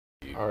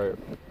All right.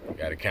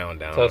 Got a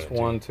countdown. Test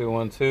 1, 2,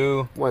 1,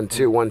 2. 1,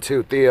 2, 1,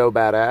 2. Theo,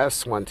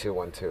 badass. 1, 2,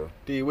 1, 2.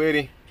 D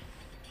Witty.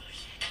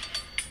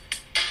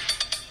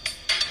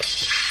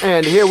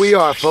 And here we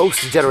are,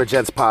 folks. Degenerate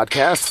Gents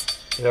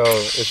Podcast. Yo,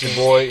 it's your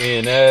boy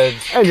Ian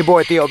Edge. And your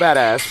boy Theo,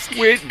 badass.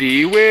 With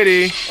D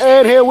Witty.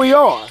 And here we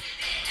are.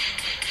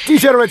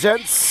 Degenerate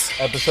Gents.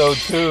 Episode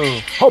 2.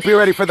 Hope you're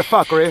ready for the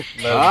fuckery.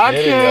 Let's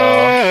get it,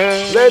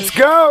 y'all. Let's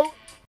go.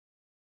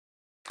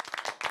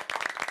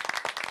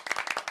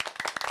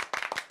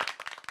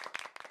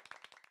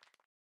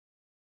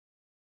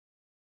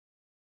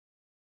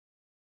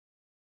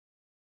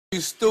 You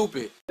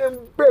stupid.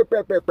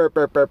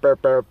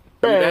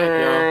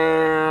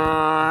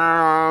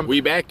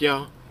 We back,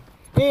 y'all.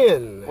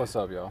 Ian. What's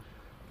up, y'all?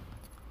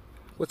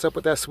 What's up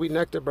with that sweet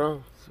nectar,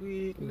 bro?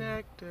 Sweet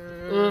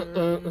nectar.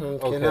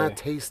 Can Okay. I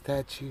taste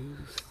that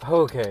juice?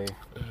 Okay.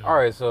 All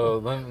right, so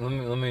let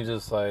me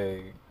just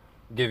like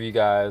give you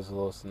guys a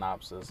little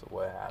synopsis of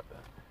what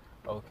happened.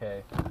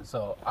 Okay.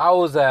 So I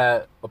was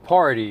at a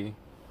party,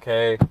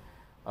 okay?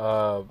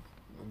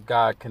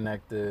 Got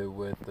connected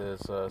with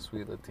this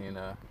sweet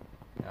Latina.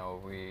 You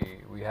know,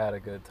 we had a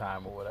good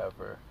time or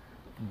whatever.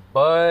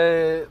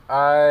 But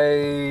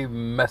I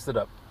messed it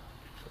up.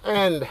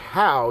 And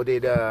how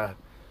did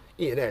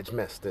Ian Edge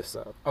mess this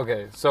up?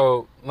 Okay,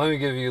 so let me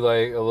give you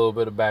like a little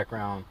bit of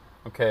background.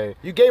 Okay.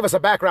 You gave us a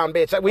background,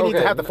 bitch. We need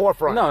to have the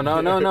forefront. No.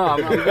 I'm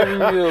giving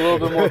you a little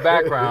bit more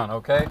background,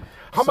 okay?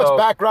 How much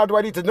background do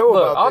I need to know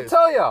about this?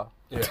 I'll tell y'all.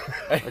 Yeah.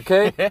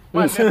 Okay?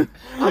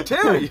 I'll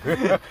tell you.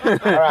 all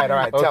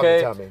right.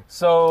 Tell me.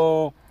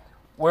 So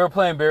we were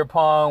playing beer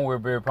pong. We're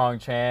beer pong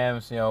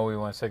champs. You know, we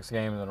won 6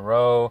 games in a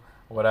row,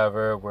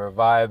 whatever. We're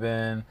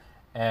vibing.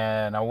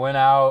 And I went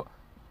out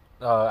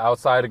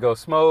outside to go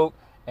smoke.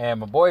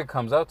 And my boy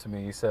comes up to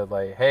me. He said,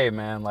 like, hey,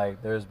 man,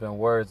 like, there's been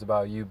words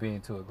about you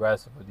being too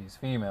aggressive with these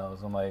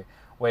females. I'm like,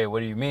 wait, what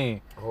do you mean?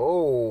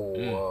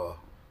 Oh.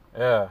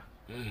 Yeah.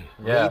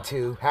 Yeah. Me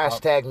too.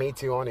 Hashtag me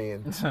too on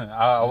Ian.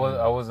 I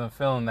wasn't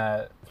feeling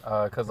that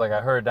because, like, I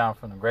heard down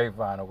from the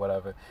grapevine or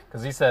whatever.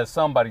 Because he said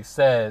somebody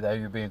said that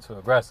you're being too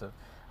aggressive.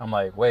 I'm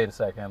like, wait a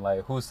second.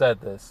 Like, who said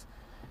this?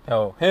 You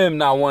know, him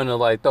not wanting to,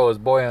 like, throw his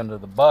boy under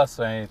the bus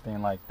or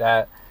anything like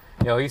that.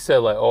 You know, he said,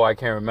 like, oh, I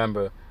can't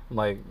remember. I'm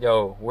like,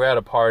 yo, we're at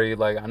a party.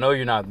 Like, I know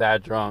you're not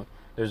that drunk.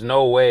 There's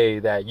no way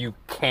that you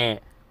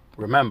can't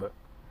remember.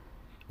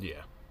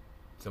 Yeah.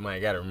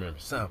 Somebody got to remember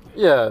something.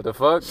 Yeah, the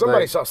fuck?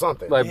 Somebody like, saw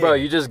something. Like, yeah. bro,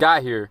 you just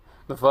got here.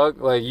 The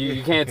fuck? Like,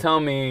 you can't tell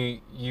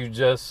me you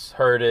just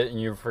heard it and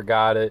you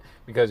forgot it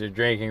because you're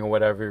drinking or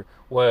whatever.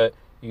 What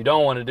you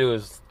don't want to do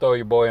is throw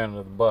your boy under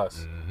the bus.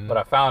 Mm-hmm. But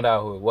I found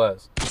out who it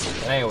was.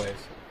 But anyways,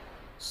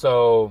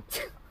 so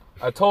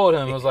I told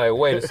him, I was like,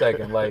 wait a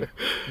second. Like,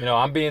 you know,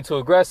 I'm being too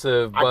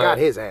aggressive. But, I got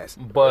his ass.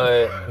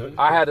 But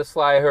I had to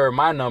slide her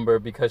my number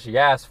because she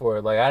asked for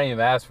it. Like, I didn't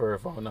even ask for her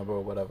phone number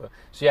or whatever.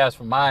 She asked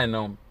for my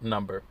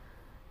number.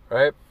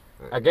 Right?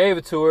 I gave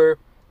it to her.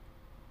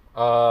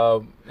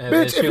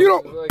 Bitch, if you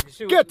don't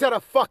get to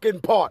the fucking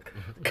part.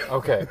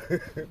 Okay.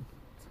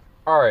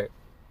 All right.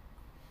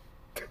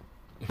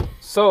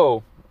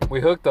 So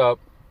we hooked up.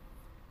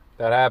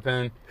 That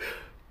happened.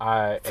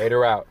 I ate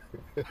her out.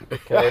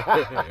 Okay.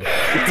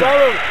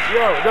 Tell him,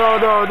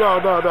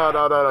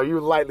 no. You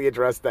lightly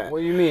addressed that. What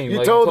do you mean? You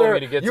like, told you her. me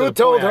to get You to the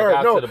told point. her. I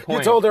got No, to the point.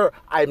 you told her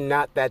I'm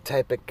not that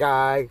type of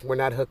guy. We're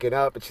not hooking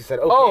up. And she said,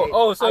 okay.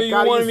 So I you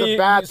gotta wanted use me? the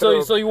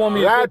bathroom. So you want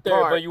me to That get there,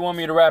 part. but you want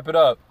me to wrap it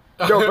up?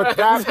 No, but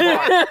that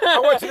part. I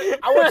want you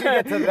to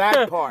get to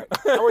that part.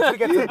 I want you to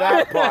get to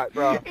that part,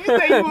 bro. He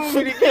said you want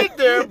me to get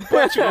there,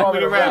 but you want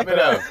me to wrap it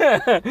up. All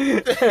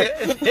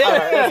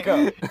right, let's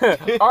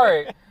go. All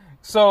right.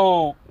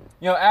 So,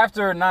 you know,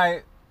 after a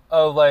night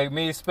of like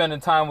me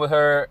spending time with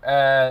her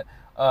at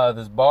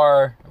this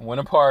bar in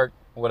Winter Park,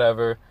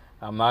 whatever,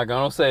 I'm not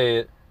gonna say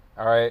it.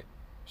 All right.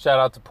 Shout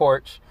out to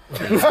Porch.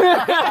 Shout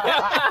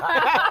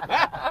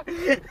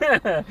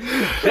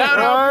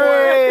out,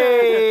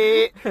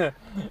 boy.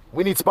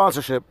 We need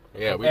sponsorship.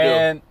 Yeah, we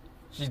And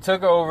she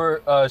took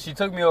over. She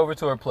took me over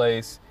to her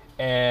place,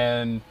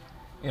 and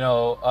you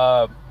know,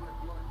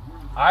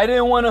 I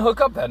didn't want to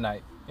hook up that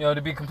night. You know,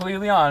 to be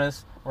completely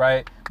honest,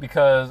 right?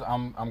 Because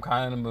I'm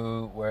kind of in the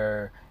mood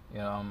where, you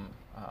know,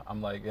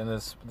 I'm like in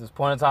this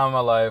point in time in my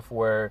life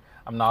where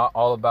I'm not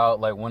all about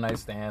like one night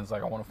stands.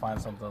 Like I want to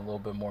find something a little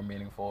bit more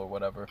meaningful or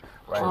whatever,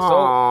 right?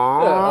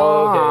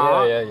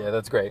 Aww. Yeah,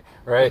 that's great,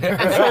 right?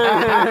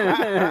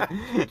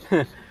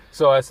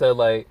 So I said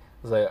like,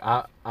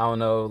 I don't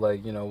know,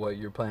 like, you know, what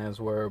your plans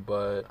were,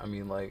 but I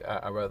mean, like,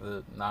 I'd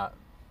rather not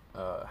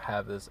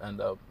have this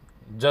end up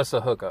just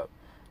a hookup.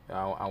 You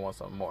know, I want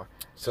something more.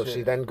 So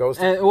she then goes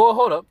to... And, well,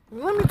 hold up.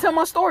 Let me tell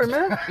my story,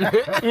 man.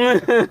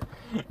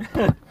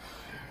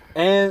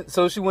 And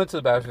so she went to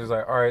the bathroom. She was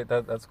like, all right,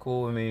 that's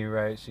cool with me,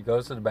 right? She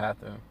goes to the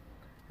bathroom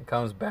and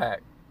comes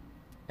back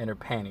in her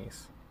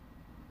panties,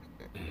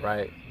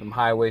 right? Them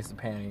high-waisted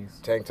panties.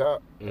 Tank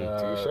top,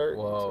 t-shirt.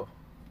 Well,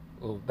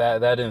 that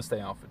didn't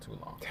stay on for too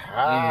long.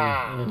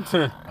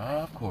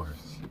 Of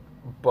course.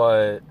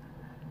 But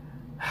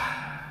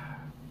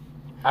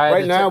I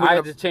Right now,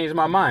 had to change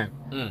my mind.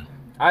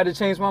 I had to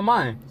change my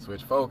mind.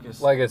 Switch focus.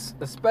 Like, it's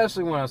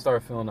especially when I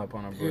start filling up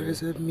on a booty.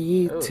 There's a It was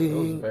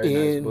meeting very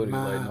nice in booty,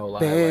 my like, no lie.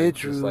 bedroom. Like,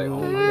 just like,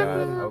 oh my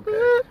God,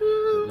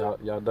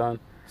 okay. Y'all done?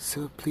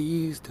 So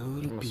please don't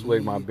I'm gonna be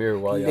swig my beer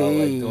while y'all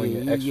like doing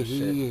your extra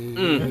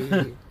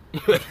shit.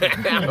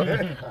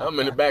 I'm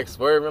in the back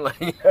swerving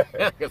like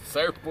a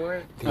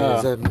surfboard.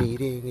 There's a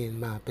meeting in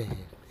my bed.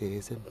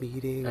 There's a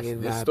meeting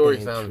in my This story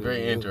bedroom. sounds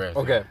very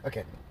interesting.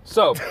 Okay.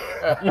 So,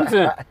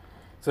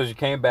 so she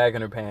came back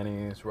in her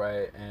panties,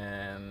 right?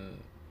 And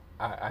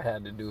I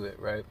had to do it,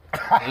 right?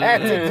 I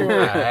had to do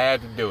I it.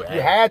 had to do it.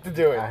 You had to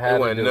do it. I There had to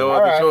wasn't do no it.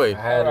 other Alright. choice.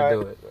 I had to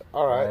do it.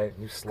 All right.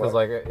 You Because slut.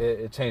 like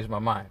it changed my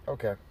mind.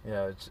 Okay.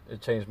 Yeah,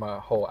 it changed my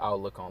whole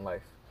outlook on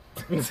life.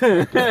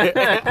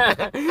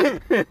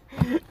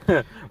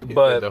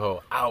 But The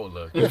whole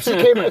outlook. She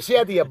came. She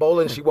had the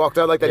Ebola, and she walked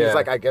out like that. Yeah. He's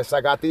like, I guess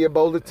I got the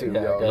Ebola too.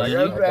 Yeah, yo. I Like,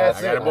 got- that's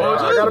I got it. Ebola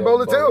I got too.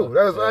 Ebola too.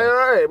 That was like, all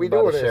right. We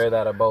about doing to share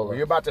this. that Ebola.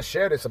 You're about to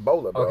share this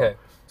Ebola, bro. Okay,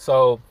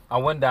 so I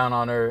went down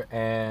on her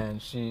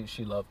and she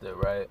loved it,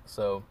 right?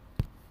 So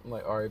I'm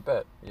like, all right,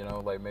 bet. You know,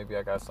 like maybe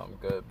I got something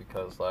good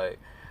because like,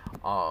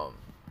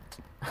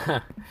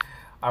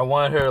 I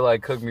wanted her to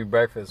like cook me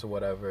breakfast or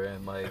whatever,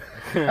 and like,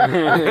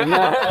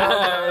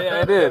 yeah,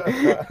 I did.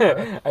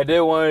 I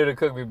did want her to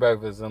cook me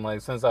breakfast, and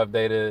like since I've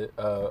dated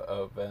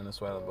a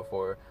Venezuelan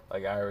before,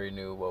 like I already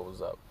knew what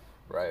was up,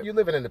 right? You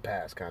living in the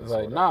past, kind of.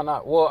 Like,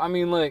 nah. Well, I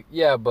mean, like,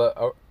 yeah, but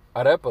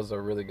arepas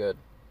are really good.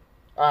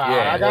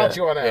 I got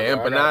you on that. Yeah,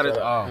 bro. I got you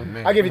empanadas. on Oh man.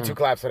 that. I'll give you 2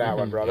 claps for that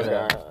one, bro. Let's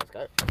Yeah.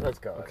 go. Let's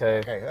go. Okay.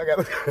 I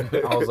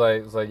got. I was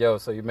like, yo,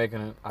 so you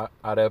making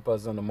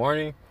arepas in the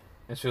morning?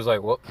 And she was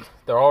like, well,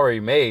 they're already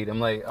made.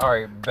 I'm like, all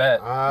right,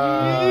 bet.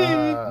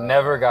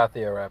 Never got the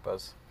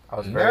arepas. I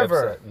was very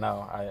Never? upset.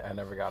 No, I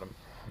never got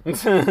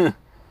them.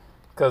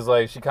 Because,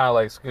 like, she kind of,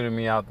 like, scooted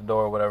me out the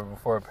door or whatever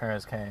before her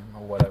parents came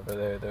or whatever.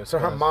 They're So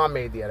her parents- mom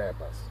made the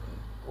arepas.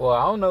 Well,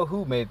 I don't know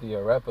who made the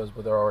arepas,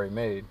 but they're already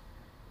made.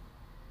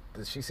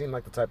 Does she seem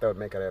like the type that would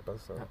make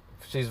arepas? So.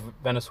 She's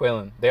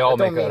Venezuelan. They all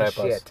That make don't mean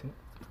arepas. shit.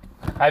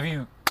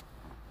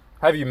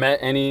 Have you met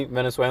any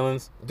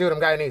Venezuelans? Dude, I'm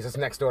Guyanese. It's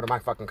next door to my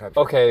fucking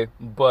country. Okay,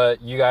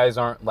 but you guys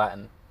aren't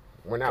Latin.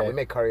 We're not. Okay. We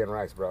make curry and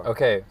rice, bro.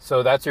 Okay,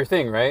 so that's your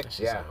thing, right?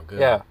 Shit Yeah. sound good.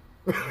 Yeah.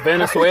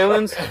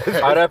 Venezuelans,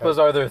 arepas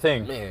are their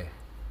thing. Man.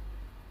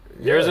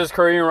 Yours is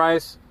curry and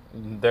rice.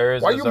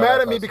 Theirs Why is you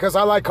mad at me arepas. because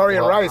I like curry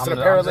and Well, rice, and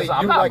apparently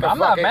I'm you not, like a I'm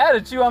fucking. not mad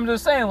at you. I'm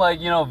just saying,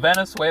 like, you know,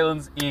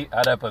 Venezuelans eat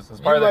arepas.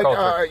 It's part You of their like,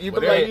 culture. you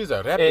What like, they use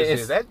are that It's-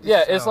 is that just yeah,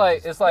 it's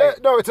sounds-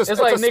 like no, it's it's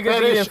like a niggas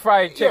Spanish, eating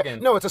fried yeah,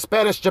 chicken. no, it's a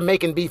Spanish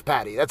Jamaican beef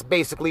patty. That's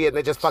basically it. And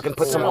they just fucking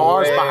put some Wait,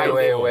 R's behind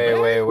wait, it.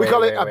 wait, We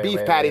call it a wait, beef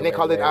wait, patty, and they wait,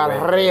 call it wait,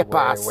 wait,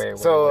 arepas. wait,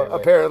 So wait.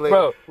 apparently,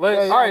 Bro, Yeah,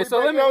 all right. we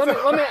So break-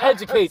 let me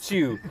educate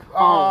you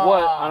on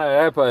what an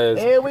arepa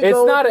Here is. we It's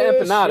go not an with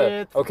this empanada,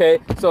 shit. okay?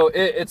 So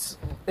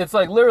it's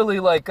like literally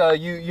like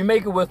you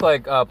make it with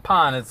like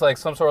pan. It's like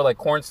some sort of like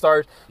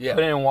cornstarch. Yeah.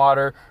 Put it in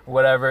water,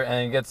 whatever,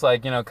 and it gets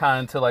like, you know, kind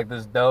of into like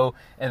this dough,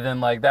 and then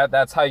like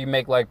that's how you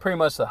make like pretty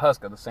much the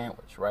husk of the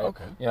sandwich, right?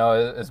 Okay. You know,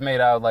 it's made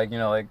out of like, you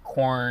know, like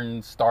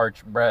corn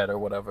starch bread or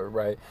whatever,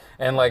 right?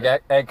 And like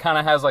it kind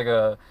of has like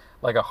a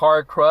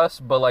hard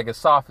crust, but like it's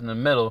soft in the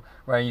middle,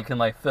 right? You can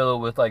like fill it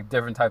with like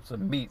different types of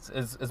meats.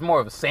 It's more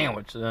of a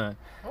sandwich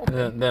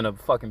than a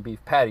fucking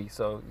beef patty.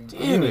 So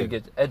you need to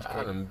get That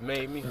educated. done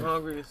made me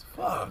hungry as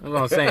fuck. That's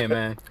what I'm saying,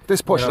 man.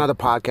 This portion You know? of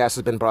the podcast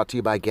has been brought to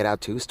you by Get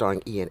Out 2,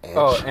 starring Ian Edge.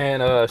 Oh,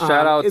 and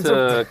shout out it's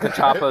to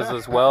cachapas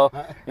as well.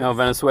 You know,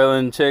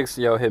 Venezuelan chicks,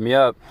 yo, hit me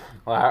up.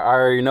 Well, I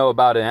already know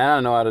about it, and I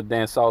know how to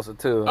dance salsa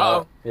too.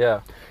 Uh-oh.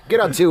 Yeah. Get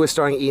Out 2 is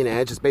starring Ian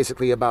Edge. It's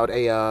basically about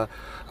a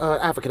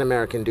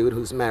African-American dude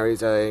who's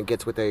marries and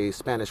gets with a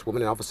Spanish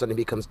woman, and all of a sudden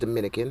he becomes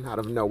Dominican out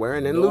of nowhere,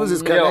 and then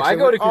loses connection Yo, I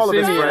go to with all of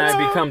his Kissimmee and friends.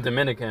 I become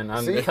Dominican.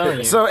 I'm See? telling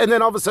you. So, and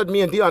then all of a sudden, me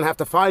and Dion have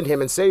to find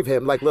him and save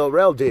him, like Lil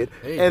Rel did,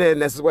 Hey. and then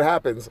this is what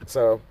happons.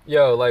 So,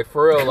 Yo, like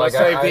for real, like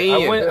save the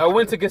Ian. I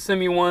went to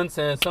Kissimmee once,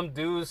 and some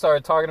dude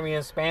started talking to me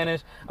in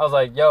Spanish. I was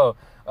like, yo,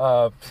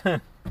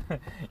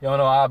 yo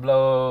no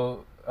hablo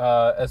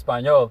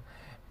español.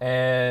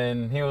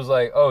 And he was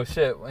like, "Oh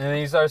shit!" And then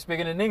he started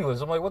speaking in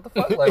English. I'm like, "What the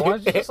fuck? Like, why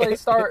don't you just like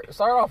start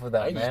off with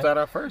that, I used to man?" start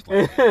out first.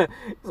 Like, He's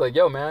like,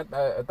 "Yo, man,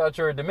 I thought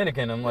you were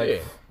Dominican." I'm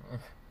like,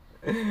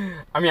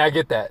 I mean, I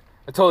get that.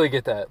 I totally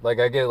get that. Like,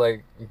 I get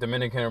like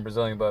Dominican or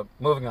Brazilian, but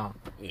moving on,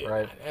 yeah,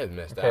 right? that's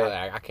messed Okay.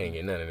 up. I can't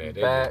get none of that.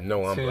 They Back just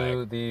know I'm to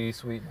black. the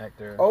sweet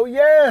nectar. oh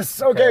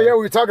yes, okay, Okay. yeah, we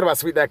were talking about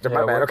Sweet Nectar. Yeah,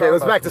 My we're bad. Okay, talking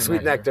let's about back to Sweet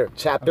Sweet Nectar. Nectar.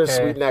 Chapter Okay.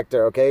 Sweet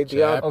Nectar. Okay,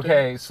 Dion. Chapter.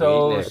 Okay,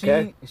 so Sweet she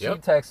nectar. she Yep.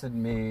 texted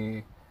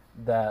me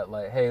that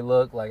like, hey,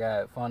 look, like I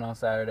had fun on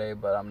Saturday,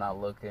 but I'm not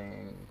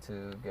looking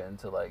to get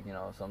into like, you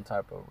know, some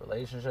type of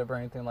relationship or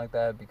anything like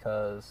that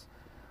because,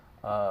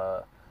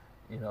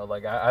 you know,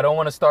 like I don't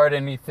want to start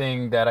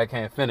anything that I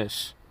can't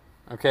finish.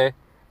 Okay,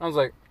 I was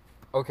like,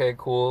 okay,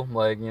 cool,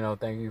 like, you know,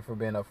 thank you for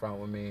being upfront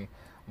with me,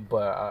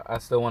 but I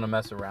still want to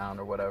mess around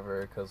or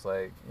whatever because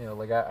like, you know,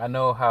 like I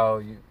know how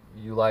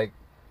you like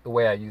the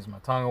way I use my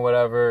tongue or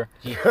whatever.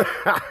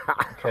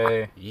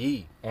 Okay.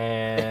 Yee.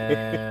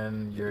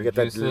 And your You get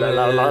that juices,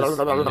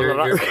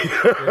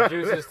 your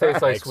juices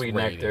taste like sweet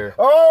X-rated. nectar.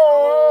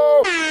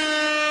 Oh!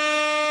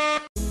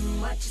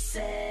 What you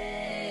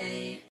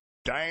say?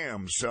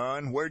 Damn,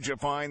 son, where'd you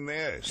find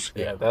this?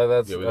 Yeah, Yeah, we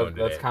that's gonna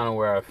do that. kind of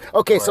where I.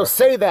 Okay, where so I-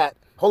 say that.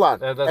 Hold on.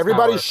 That's kinda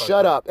Everybody where I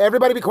shut fucked up.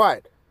 Everybody be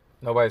quiet.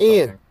 Nobody's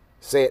Ian, talking.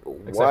 say it for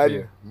one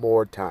you.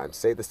 more time.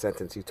 Say the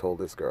sentence you told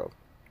this girl.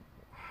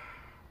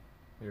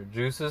 Your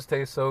juices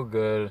taste so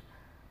good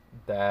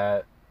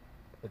that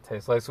it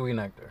tastes like sweet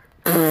nectar.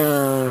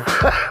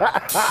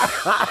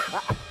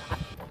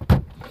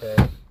 Okay.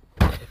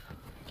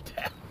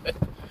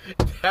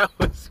 That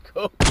was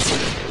cool.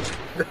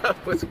 That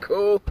was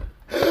cool.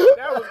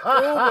 That was cool,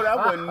 but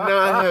I would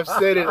not have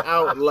said it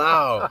out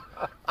loud.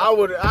 I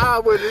would. I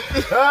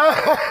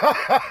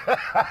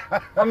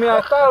mean,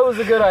 I thought it was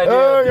a good idea.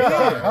 Oh, at the God.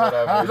 end or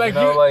whatever, Like, you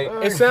know, like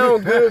it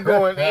sounded good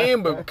going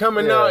in, but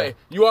coming Yeah. out,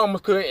 you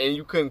almost couldn't, and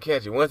you couldn't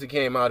catch it. Once it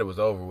came out, it was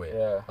over with.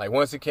 Yeah. Like,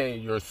 once it came,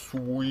 you're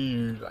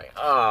sweet. Like,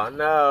 oh,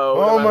 no. Oh,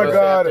 What am I my gonna say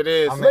God. after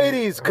this?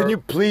 Ladies, can you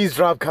please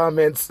drop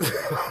comments?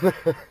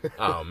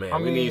 Oh, man. I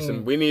we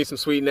need some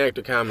sweet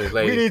nectar comments, we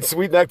ladies. need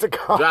sweet nectar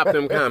comments. Drop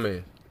them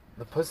comments.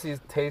 the pussy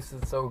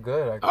tasted so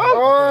good. I couldn't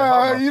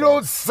Oh, help you myself.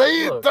 don't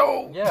say it Look,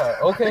 though. Yeah,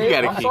 okay. You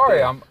gotta I'm keep sorry.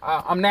 that.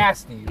 I'm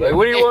nasty. Like,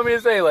 what do you want me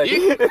to say? Like,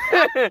 You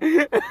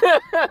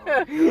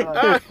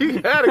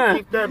gotta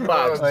keep that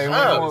box. like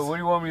up. what do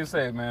you want me to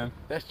say, man?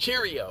 That's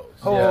Cheerios.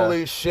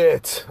 Holy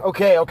shit.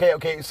 Okay.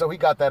 So he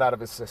got that out of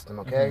his system,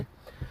 okay?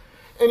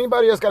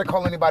 Anybody else got to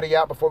call anybody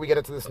out before we get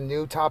into this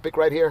new topic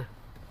right here?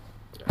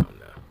 Oh,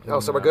 no. No,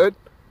 so we're good?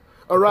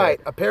 All right.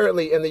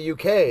 Apparently in the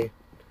UK,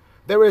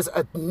 there is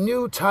a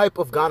new type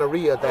of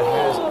gonorrhea that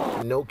has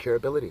no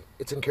curability.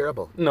 It's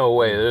incurable. No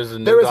way. There's a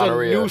new There is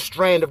gonorrhea. a new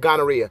strand of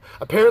gonorrhea.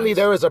 Apparently,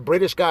 there is a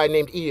British guy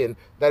named Ian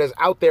that is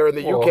out there in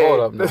the Whoa, UK. hold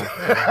up now.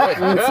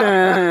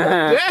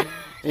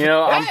 You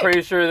know, I'm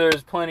pretty sure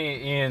there's plenty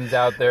of Ians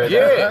out there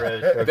that are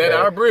British. That okay?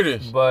 are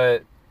British.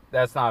 But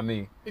that's not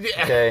me.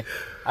 Yeah. Okay?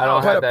 I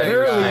don't But have that new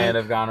apparently- strand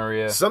of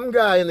gonorrhea. Some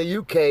guy in the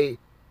UK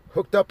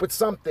hooked up with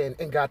something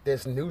and got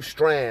this new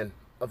strand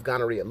of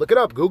gonorrhea. Look it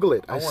up. Google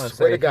it. I want to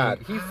swear say to God.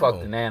 he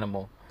fucked an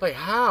animal. Like,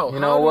 how? You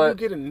know how what?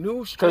 do you get a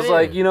new strand? Because,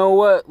 like, you know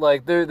what?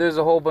 Like, there's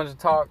a whole bunch of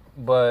talk,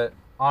 but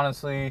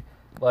honestly,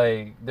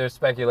 like, there's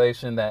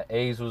speculation that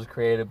AIDS was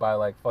created by,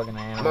 like, fucking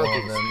animals.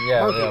 Monkeys. And,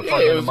 yeah, Monkeys. yeah, Yeah,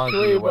 fucking it a was monkey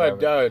created or by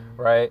whatever.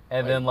 Right?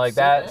 And then, like,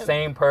 some that animal.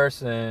 same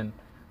person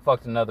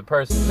fucked another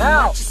person.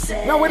 Now,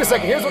 No, wait a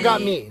second. Here's what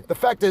got me. The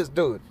fact is,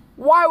 dude.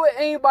 why would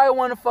anybody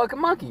want to fuck a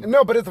monkey?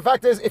 No, but the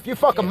fact is, if you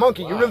fuck a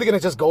monkey, you're really gonna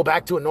just go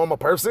back to a normal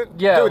person?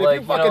 Yeah, dude. like,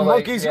 If you fucking know,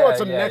 like, monkeys, you yeah, want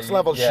some yeah, next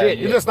level yeah, shit.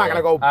 yeah, You're just not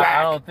gonna go back.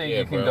 I don't think Yeah,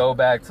 you can bro. go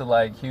back to,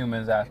 like,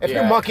 humans after If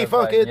that, you monkey 'cause,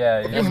 fuck like, it, yeah,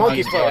 if yeah, you monkey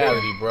yeah, fuck it.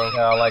 reality, bro.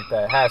 Yeah, I like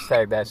that.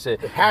 Hashtag that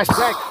shit.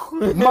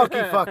 Hashtag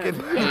monkey fucking.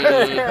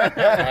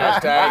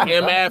 Hashtag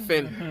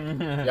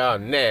MFing. Y'all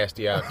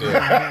nasty out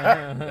there.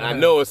 I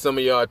know it's some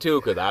of y'all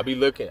too, cause I be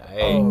looking.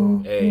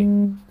 Hey,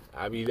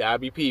 I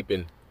be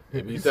peeping.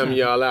 There be some of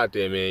y'all out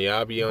there, man.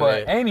 Y'all be on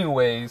But that.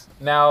 anyways,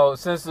 now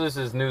since this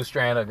is new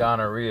strand of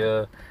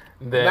gonorrhea,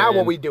 then Now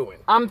what we doing?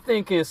 I'm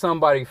thinking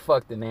somebody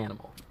fucked an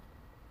animal.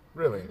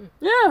 Really?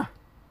 Yeah.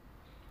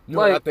 You know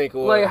what I Like, think?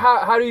 like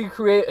how do you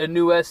create a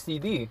new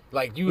STD?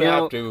 Like you You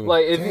know, have to.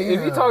 like if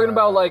you're talking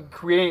about like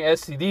creating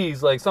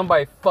STDs, like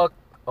somebody fucked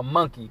a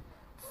monkey,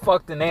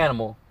 fucked an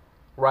animal,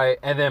 right,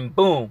 and then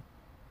boom,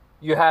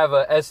 you have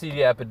a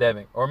STD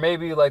epidemic, or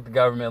maybe like the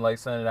government like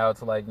send it out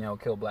to like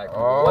kill black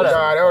people. Oh, whatever.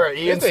 God. All right,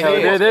 Ian. It's a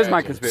So head there's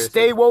my scratcher. conspiracy.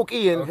 Stay woke,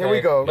 Ian. Here we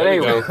Okay. go. But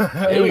Here we anyway, go.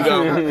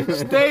 Here we go.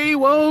 Stay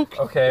woke.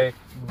 okay,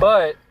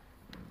 but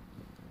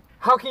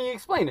how can you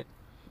explain it?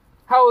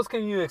 How else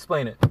can you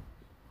explain it?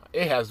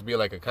 It has to be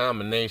like a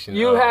combination.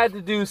 You of, had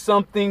to do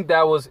something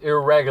that was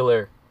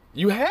irregular.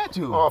 You had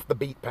to. Off the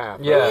beat path.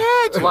 Yeah,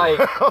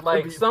 What?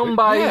 like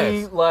somebody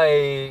Yes.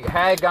 like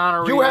had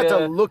gonorrhea. You had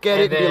to look at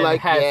it and be then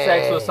like, had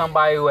sex yeah. with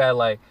somebody who had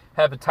like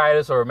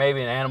hepatitis or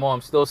maybe an animal.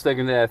 I'm still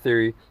sticking to that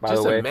theory, by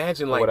Just the way.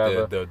 imagine or like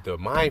whatever. the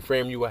mind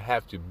frame you would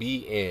have to be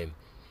in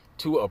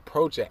to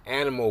approach an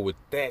animal with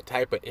that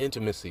type of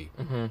intimacy.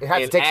 It had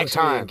to and take some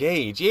actually time.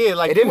 engage. Yeah,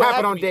 like It didn't you happen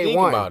have to on be day thinking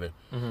one. About it.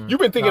 You've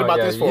been thinking Oh, about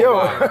yeah, this for you- a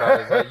while.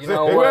 it's like, you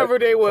know what? Whoever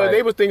they were, It's they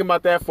like- was thinking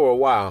about that for a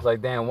while. It's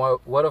like, damn,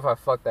 what if I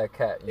fuck that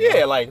cat? You know?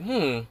 Yeah, like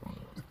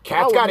Cats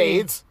How got would we-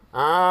 AIDS.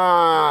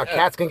 Ah,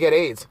 cats can get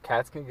AIDS.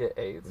 Cats can get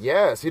AIDS.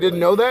 Yes, you didn't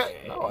know that?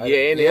 yeah,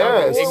 and they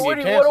Yes. they Well, get what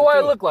do cancer, I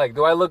too. look like?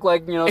 Do I look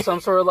like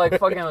some sort of like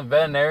fucking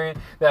veterinarian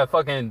that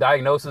fucking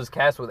diagnoses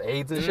cats with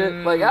AIDS and shit?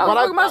 Like, how the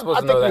Well, fuck am I supposed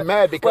I to think know you're that?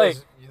 mad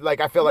because, like,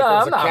 I feel like Nah, there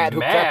was I'm a not cat who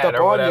mad crept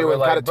up or on you whatever, and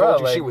like, kind of bro, told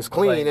you like- she was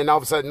clean, like- and all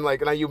of a sudden, like,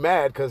 now you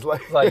mad because,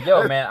 like, Like,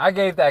 yo, man, I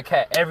gave that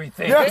cat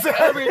everything. Yes,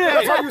 everything.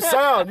 That's how you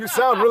sound. You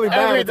sound really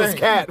mad at this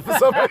cat for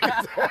some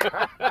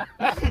reason.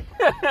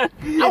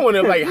 I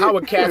wonder, like, how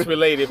would cats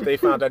relate if they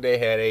found out they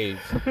had AIDS?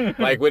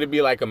 Like, would it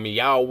be like a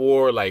meow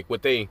war? Like,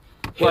 would they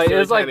Like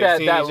history it's like kinda that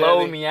seen that each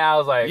low other.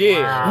 meows like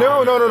Yeah.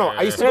 No.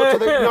 I used to go to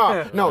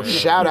the no.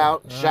 Shout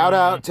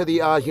out to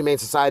the Humane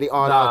Society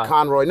on Nah.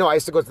 Conroy. No, I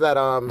used to go to that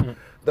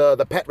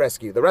the pet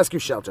rescue, the rescue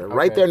shelter,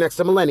 right there next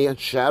to Millennia.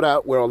 Shout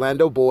out, we're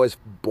Orlando boys,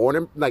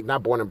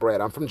 not born and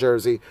bred. I'm from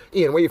Jersey.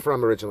 Ian, where you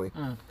from originally?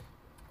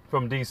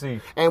 from DC.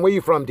 And where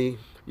you from, D?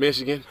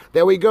 Michigan.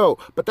 There we go.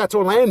 But that's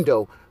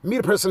Orlando. Meet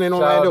a person in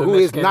Shout out Orlando to who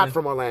is Michigan. not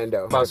from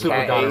Orlando. About super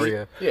Cat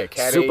gonorrhea. AIDS. Yeah,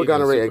 cat Super AIDS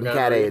gonorrhea and and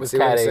cat AIDS. With See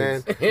what I'm cat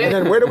saying? AIDS. And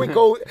then where do we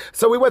go?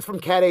 So we went from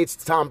cat AIDS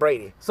to Tom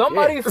Brady.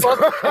 Somebody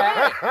fucked a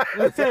cat.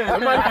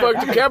 Somebody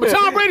fucked the cat, but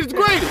Tom Brady's the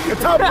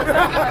greatest.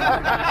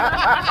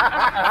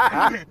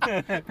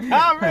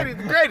 Tom Brady's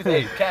the greatest.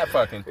 Hey, cat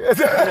fucking.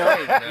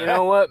 You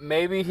know what?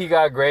 Maybe he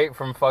got great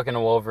from fucking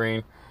a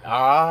Wolverine.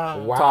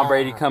 Wow. Tom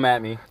Brady, come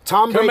at me.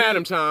 Tom Brady Come at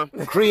him, Tom.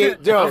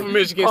 create I'm from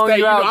Michigan Calling State.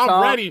 you You know, out, I'm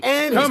Tom. ready.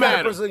 and he's Come got at a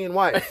him. Brazilian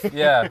wife.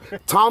 Yeah.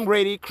 Tom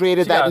Brady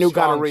created She got that a new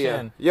strong gonorrhea.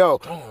 chin. Yo,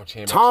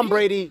 Chin, Tom man.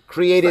 Brady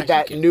created Like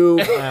that she can- new.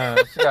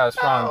 She got a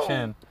strong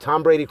chin.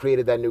 Tom Brady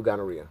created that new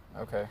gonorrhea.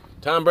 Okay.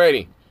 Tom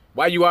Brady,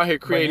 why you out here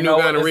But creating you know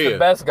new what? It's gonorrhea? the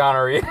best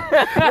gonorrhea.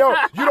 Yo,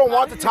 you don't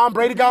want the Tom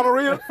Brady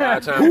gonorrhea?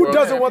 Who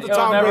doesn't want the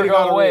It'll Tom never Brady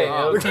go away.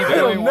 gonorrhea? It'll keep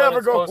It'll doing never what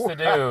it's go supposed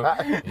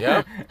to do.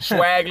 Yep.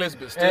 Swagless,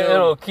 but still.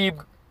 It'll keep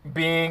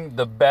being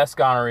the best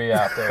gonorrhea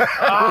out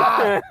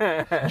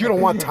there. You don't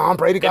want Tom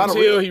Brady Until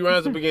gonorrhea? he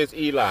runs up against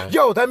Eli.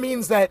 Yo, that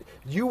means that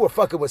you were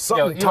fucking with Yo,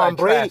 something, you Tom like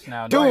Brady. trash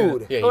now. Don't Dude,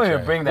 even- Yeah, don't he even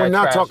trash. bring that we're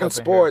not trash talking up in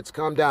here. sports.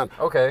 Calm down.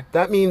 Okay.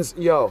 That means,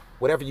 yo,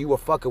 whatever you were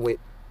fucking with,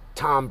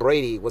 Tom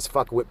Brady was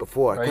fucking with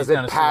before. Or he's Because it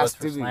gonna sue us passed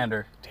for through.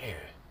 slander.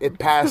 It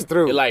passed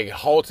through. It like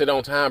halted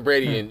on Tom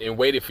Brady and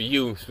waited for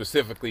you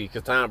specifically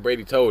because Tom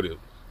Brady told him,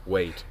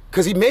 wait.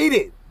 Because he made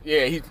it.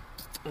 Yeah, he.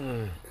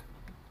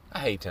 I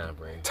hate Tom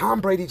Brady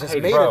Tom Brady just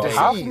hate made it. Bro, a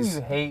how can disease.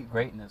 you hate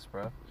greatness,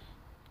 bro?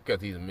 because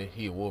he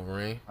a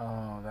Wolverine.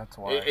 Oh, that's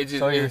why. It just-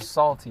 so you're it-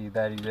 salty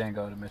that he didn't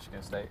go to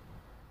Michigan State.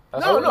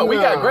 That's No, what- no, we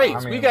got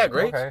greats. I We mean, got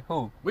greats. Okay,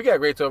 who? We got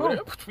greats over there.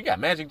 We got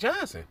Magic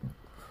Johnson.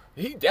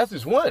 That's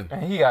just one.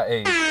 And he got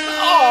AIDS.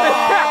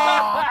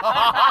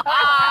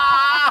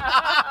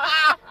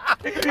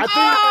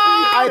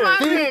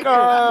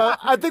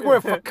 I think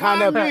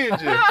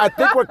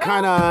we're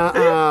kind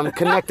of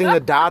connecting the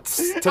dots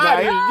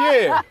tonight.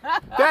 Yeah,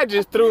 that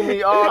just threw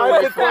me all the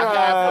way for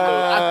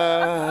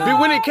Uh,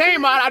 When it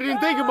came out, I didn't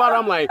think about it.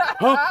 I'm like,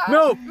 huh?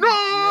 No,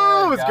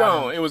 it was got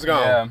gone. him. It was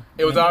gone. Yeah.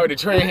 It was already,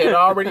 the train had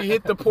already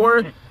hit the poor.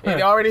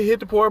 It already hit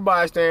the poor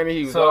bystander.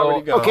 He was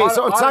already gone. okay,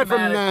 so aside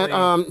from that,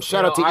 Automatically,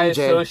 shout out to I EJ.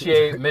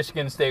 associate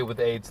Michigan State with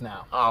AIDS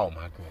now. Oh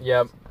my god.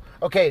 Yep.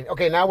 Okay,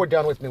 now we're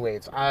done with New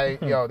AIDS.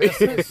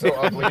 This is so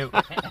ugly.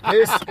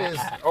 This is,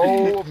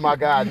 oh my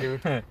God,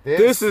 dude.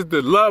 This is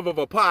the love of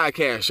a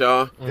podcast,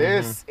 y'all.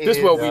 This This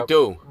is what we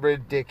do.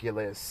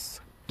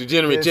 ridiculous.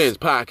 Degenerate This- Gents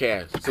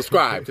podcast.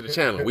 Subscribe to the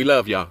channel. We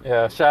love y'all.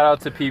 Yeah, shout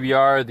out to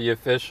PBR, the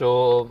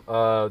official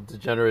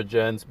Degenerate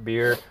Gents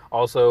beer.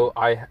 Also,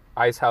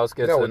 Ice House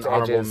gets No, an it's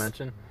honorable Edges.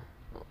 mention.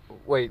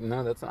 Wait,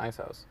 no, that's an Ice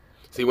House.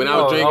 See, when I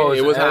was Oh, drinking, it's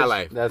it was Edge. High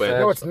Life. That's But Edge.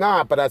 No, it's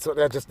not, but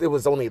it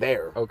was only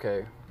there.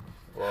 Okay.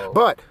 Well,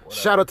 But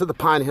shout out to the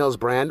Pine Hills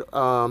brand.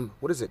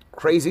 What is it?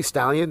 Crazy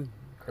Stallion?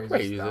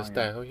 crazy Stallion.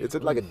 style. Is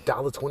it like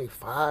 $1.25?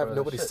 Bro,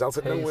 Nobody shit sells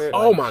it tastes nowhere.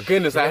 Oh my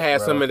goodness, I shit, had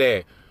bro. some of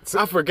that.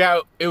 I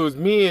forgot it was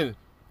me and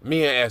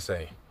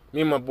Essay.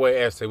 Me and my boy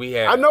Essay. We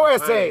had. I know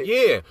Essay.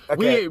 Yeah.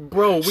 Okay.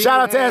 We Shout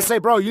out to had- SA,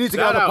 bro. You need to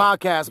get on the Shout out.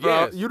 podcast,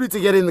 bro. Yes. You need to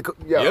get in the.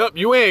 Yo. Yep,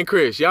 you and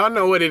Chris. Y'all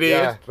know what it is.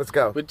 Yeah, let's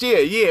go. But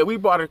yeah, we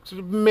bought a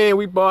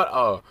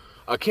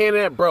can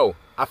of that, bro.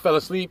 I fell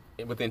asleep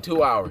within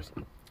 2 hours.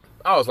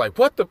 I was like,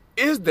 what the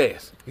is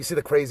this? You see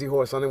the crazy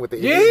horse on it with the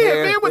Yeah, Indian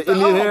hair? man, with the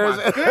Indian oh hairs?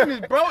 my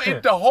goodness, bro.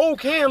 The whole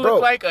can Bro.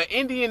 looked like an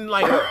Indian It is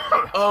like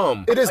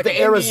the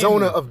an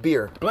Arizona Indian of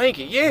beer.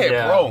 blanket. Yeah,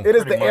 Yeah. bro. It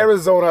is Pretty the much.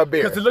 Arizona of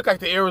beer. Because it looked like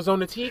the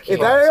Arizona tea Is can.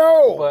 that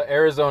yo? But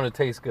Arizona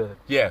tastes good.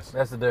 Yes.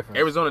 That's the difference.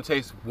 Arizona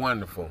tastes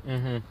wonderful.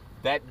 Mm-hmm.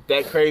 That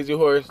crazy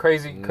horse.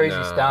 Crazy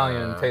Nah.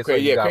 Stallion tastes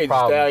like you got Crazy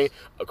problems. Stallion.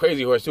 A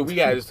Crazy Horse too. We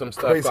got some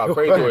stuff Crazy called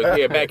Crazy Horse. Horse.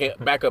 Yeah,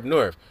 back up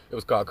north. It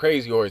was called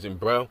Crazy Horse, and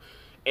bro,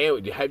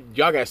 and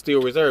y'all got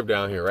Steel Reserve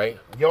down here, right?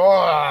 Yo.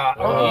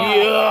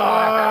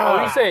 Oh,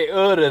 you say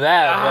to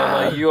that,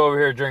 but like you over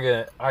here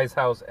drinking Ice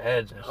House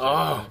Edge and shit.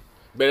 Oh,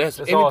 but that's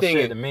It's all anything.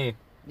 shit to me.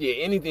 Yeah,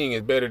 anything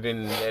is better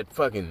than that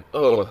fucking.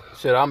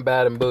 Shit, I'm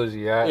bad and bougie.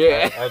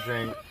 Yeah. I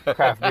drink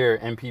craft beer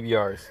and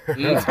PBRs.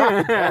 And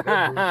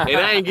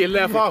I ain't get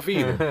left off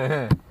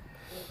either.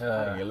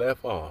 I ain't get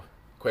left off.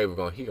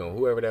 Quavo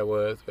whoever that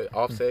was,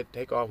 Offset,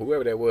 take off,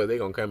 whoever that was, they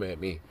gonna come at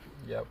me.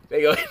 Yep.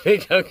 They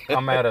gonna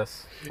Come at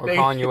us. We're They-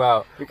 calling you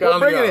out. They We're call me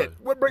bringing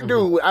on. it.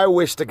 Dude, I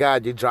wish to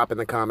God you'd drop in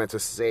the comments or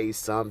say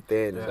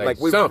something. Yeah. Like,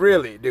 we Something.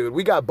 really, dude,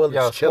 we got bullets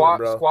Yo, chilling,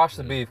 bro. squash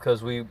the beef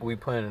because we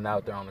putting it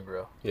out there on the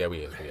grill. Yeah,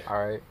 we is.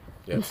 All right.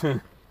 Yeah.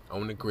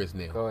 On the grist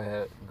now. Go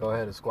ahead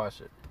and squash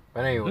it.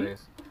 But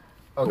anyways,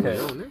 okay.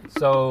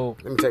 So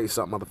Let me tell you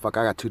something, motherfucker.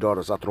 I got 2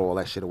 daughters. I'll throw all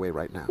that shit away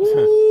right now.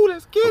 Ooh,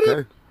 let's get it.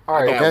 Okay? all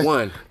I right. got Okay.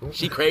 one.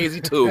 She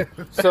crazy too.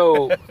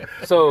 So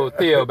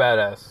Theo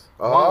Badass.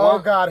 Oh,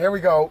 God, here we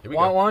go. Here we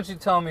Why go. don't you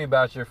tell me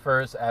about your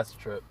first acid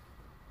trip?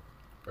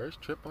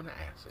 First trip on the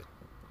acid.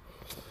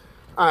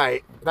 All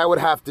right, that would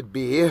have to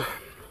be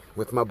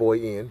with my boy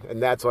Ian,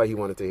 and that's why he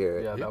wanted to hear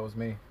it. Yeah, that was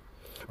me.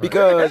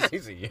 Because He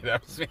said, yeah,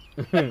 that was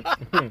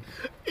me.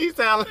 He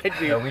sound like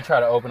Yeah, we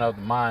try to open up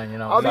the mind, you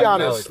know. I'll be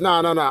honest.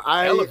 No.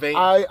 Elevate.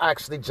 I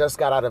actually just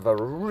got out of a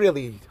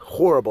really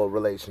horrible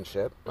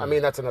relationship. I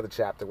mean, that's another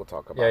chapter we'll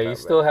talk about. Yeah, that he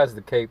still has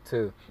the cape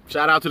too.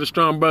 Shout out to the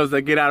strong brothers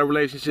that get out of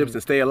relationships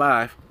and stay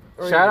alive.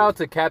 Shout out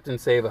to Captain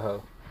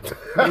Save-A-Ho.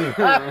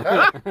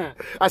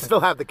 I still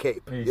have the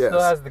cape. He Yes.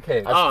 still has the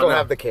cape. I still no.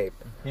 have the cape.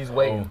 He's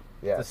waiting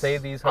Yes. to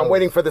save these hoes. I'm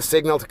waiting for the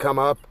signal to come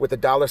up with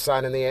a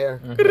 $sign in the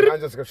air. I'm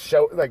just gonna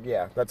show, like,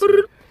 yeah, that's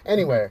it.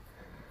 Anyway,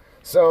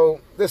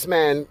 so this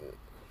man,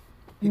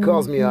 he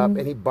calls me up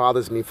and he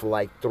bothers me for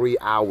like 3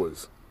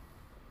 hours.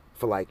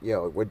 For like,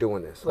 yo, we're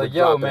doing this. Like, We're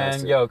yo, dropping man,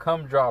 acid. yo,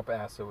 come drop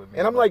acid with me.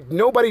 And I'm like,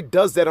 nobody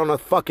does that on a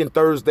fucking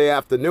Thursday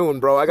afternoon,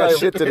 bro. I got Like,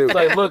 shit to do. It's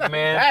like, look,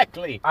 man,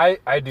 Exactly.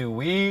 I do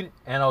weed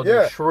and I'll do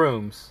Yeah.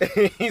 shrooms.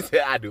 He said,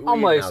 I do. I'm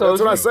weed like, now. so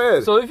That's what I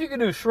said. So if you can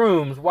do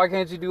shrooms, why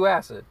can't you do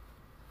acid?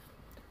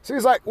 So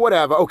he's like,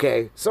 whatever,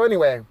 okay. So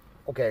anyway,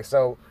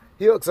 so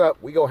he hooks up,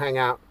 we go hang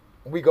out.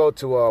 We go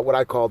to what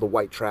I call the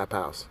White Trap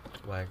House.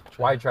 Like,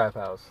 White Trap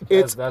House.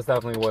 It's- That's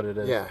definitely what it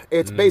is. Yeah,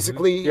 it's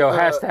basically... Yo,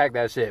 hashtag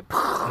that shit.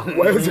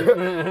 what is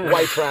it?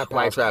 White Trap House.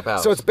 White Trap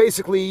House. So it's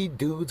basically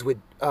dudes with,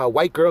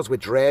 white girls with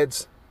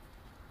dreads,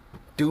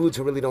 dudes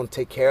who really don't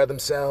take care of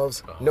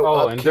themselves, no Oh,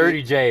 upkeep. and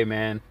Dirty J,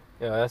 man.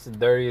 Yo, that's the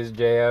dirtiest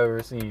J I've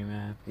ever seen,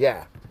 man.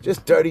 Yeah,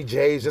 just dirty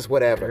J's, just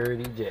whatever.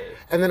 Dirty J.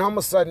 And then all of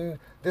a sudden,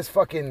 this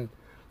fucking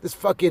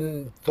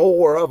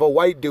Thor of a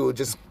white dude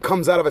just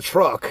comes out of a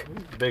truck.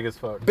 Big as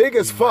fuck. Big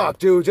as fuck,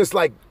 dude. Just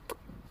like,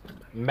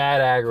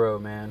 Mad aggro,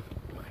 man.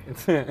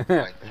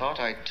 I thought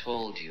I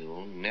told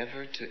you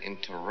never to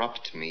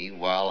interrupt me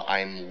while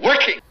I'm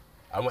working.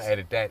 I'm going to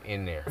edit that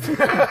in there.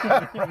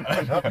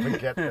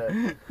 forget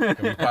that.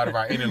 It'll be part of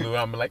our interlude.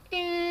 I'm like,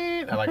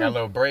 I like our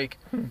little break.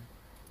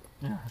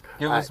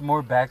 Give us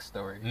more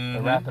backstory.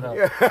 To wrap it up.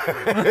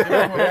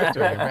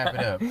 Wrap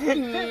it up.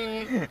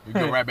 We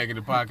go right back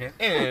into the podcast.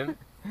 And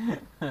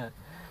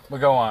But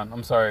go on.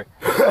 I'm sorry.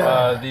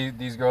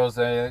 These girls,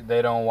 they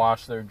don't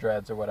wash their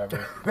dreads or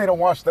whatever. They don't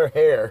wash their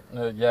hair.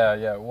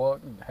 Yeah. Well,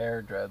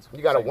 hair dreads.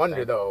 You gotta same wonder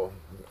thing. though.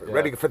 Yeah.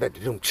 Ready for that?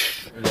 Yo,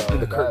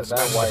 the curtains that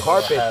on the white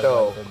carpet girl has,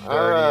 though. like, the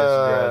dirtiest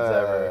dreads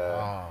ever.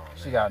 oh,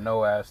 She got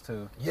no ass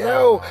too.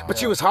 Yo, but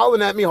she was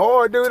hollering at me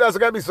hard, dude. That's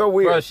gotta be so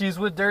weird. Bro, she's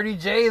with Dirty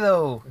J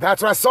though.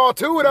 That's what I saw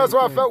too, and that's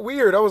why I felt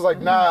weird. I was like,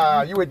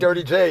 nah, you with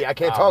Dirty J. I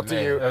can't talk to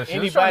man. you. She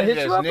was trying Anybody to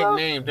hit you that's up, though?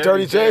 nicknamed Dirty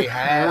Dirty J J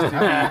has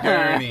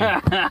to be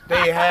dirty.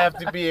 They have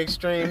to be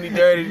extremely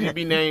dirty to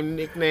be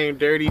nicknamed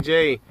Dirty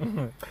J.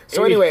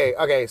 So anyway,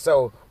 okay,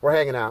 so we're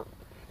hanging out,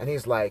 and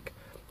he's like,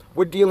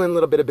 we're dealing a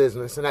little bit of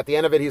business, and at the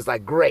end of it, he's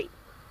like, great,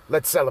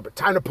 let's celebrate,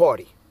 time to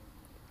party.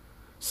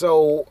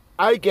 So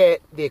I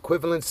get the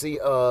equivalency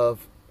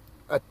of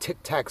a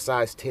Tic Tac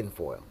sized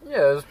tinfoil.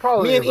 Yeah, it's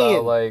probably Me and about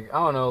Ian. like, I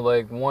don't know,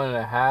 like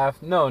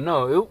 1.5.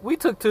 No, we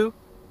took two.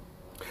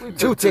 We took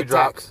Two Tic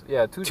drops. Tacs.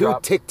 Yeah, two Two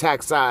drops. Tic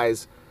Tac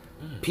size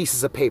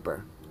pieces of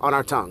paper on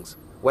our tongues.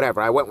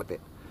 Whatever, I went with it.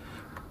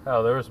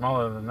 Oh, they were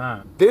smaller than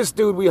that. This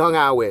dude we hung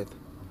out with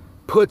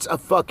puts a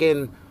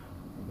fucking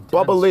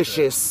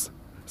bubblicious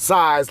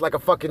size, like a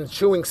fucking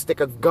chewing stick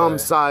of gum Right.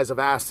 size of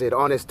acid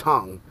on his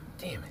tongue.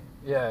 Damn it.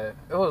 Yeah,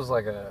 it was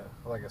like a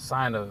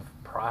sign of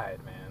pride,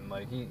 man.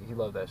 Like he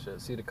loved that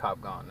shit. See the cop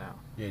gone now.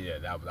 Yeah,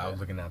 I was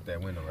looking out that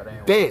window. But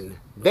ain't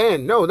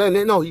Then,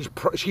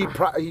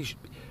 he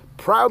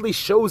proudly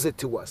shows it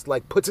to us,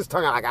 like puts his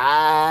tongue out,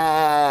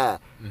 like,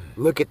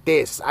 look at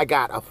this. I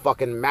got a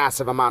fucking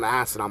massive amount of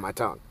acid on my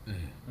tongue.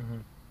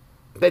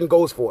 Then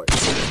goes for it.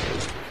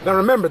 Now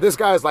remember, this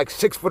guy is like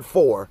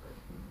 6'4",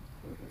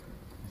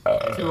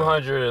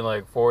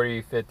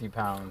 240, 50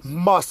 pounds.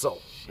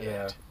 muscle,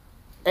 Yeah.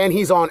 and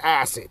he's on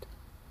acid.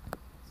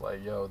 It's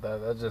like, yo,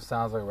 that just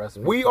sounds like a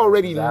recipe. We for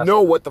already disaster.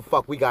 know what the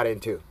fuck we got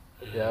into.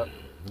 Yep.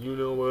 You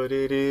know what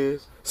it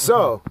is.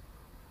 So,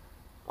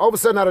 all of a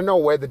sudden, out of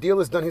nowhere, the deal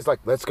is done. He's like,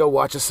 let's go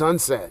watch a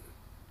sunset.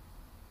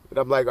 And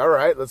I'm like, all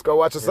right, let's go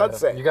watch a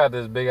sunset. You got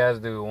this big ass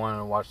dude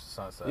wanting to watch the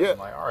sunset. Yeah. I'm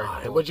like, all right.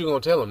 Hey, cool. what you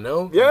gonna tell him?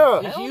 No.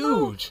 Yeah. He's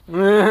huge. He'll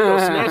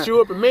snatch you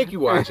up and make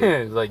you watch it.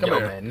 It's like, Come yo,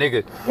 here. man,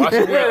 nigga. Watch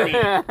it with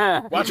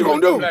me. Watch it you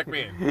with gonna do? Black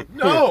man.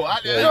 No, I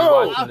Yeah, didn't. you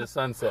No. watching the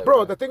sunset,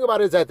 Bro, the thing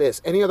about it is that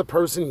this, any other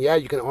person, yeah,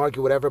 you can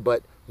argue whatever,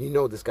 but you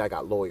know this guy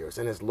got lawyers,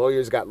 and his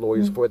lawyers got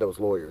lawyers for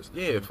those lawyers.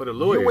 Yeah, for the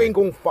lawyer. You ain't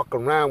gonna fuck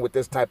around with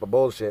this type of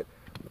bullshit.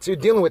 So you're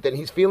dealing with it, and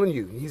he's feeling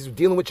you. He's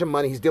dealing with your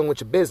money. He's dealing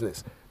with your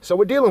business. So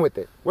we're dealing with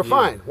it. We're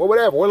fine. Well,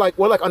 whatever. We're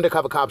like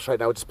undercover cops right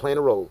now. We're just playing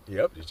a role.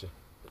 Yep.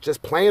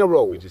 Just playing a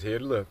role. We just here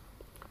to look.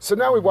 So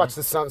now we watch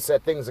the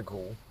sunset. Things are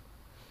cool.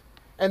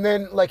 And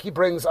then, like, he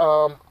brings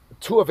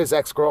two of his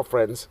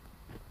ex-girlfriends.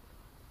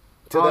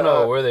 I don't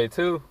know, were they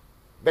two?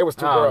 There was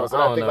two I don't- girls,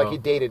 and I I don't think like know. he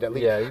dated at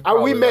least. Yeah, he we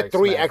probably, met like,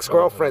 3 smashed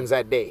ex-girlfriends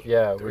that day.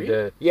 Yeah, we 3?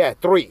 did. Yeah,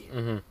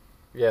 3.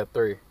 Yeah,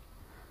 3.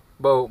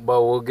 But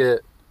we'll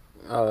get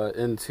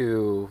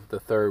into the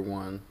third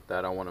one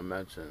that I want to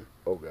mention.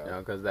 Oh god.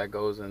 Because that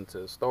goes into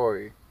the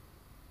story.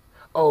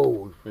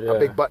 Oh, Yeah. a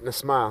big butt and a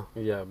smile.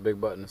 Yeah,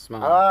 big button to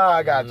smile. Ah,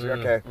 I got you.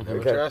 Okay. Never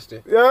Okay. trust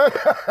it. Yeah.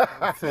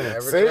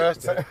 Never See?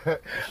 trust it.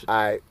 All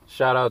right.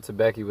 Shout out to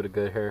Becky with a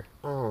good hair.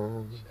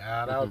 Oh.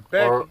 Shout out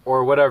Becky.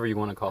 Or whatever you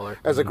want to call her.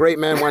 As a great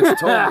man once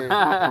told me.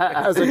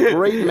 As a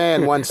great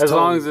man once As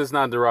told long me. as it's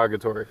not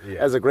derogatory.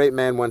 As a great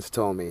man once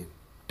told me,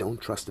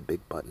 don't trust a big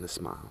butt and a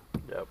smile.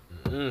 Yep.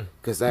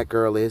 Because that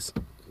girl is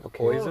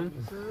Poison?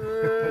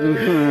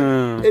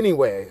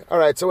 Anyway, all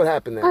right, so what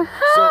happened then?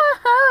 So,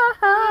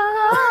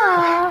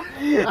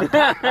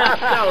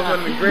 That was one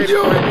of the greatest.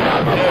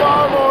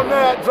 bomb on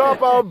that,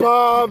 drop a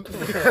bomb.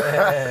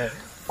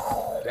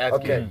 That's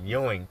Okay. getting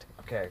yoinked.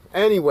 Okay.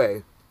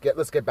 Anyway,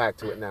 let's get back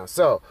to it now.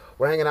 So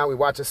we're hanging out. We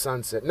watch the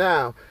sunset.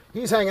 Now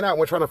he's hanging out. And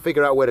we're trying to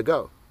figure out where to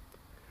go.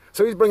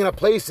 So he's bringing up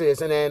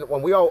places, and then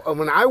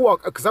when I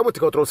walk, because I went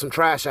to go throw some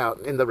trash out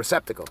in the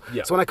receptacle.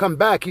 Yeah. So when I come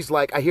back, he's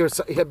like, I hear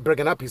him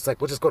bringing up. He's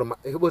like, we'll just go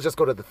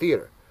to the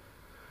theater.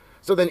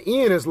 So then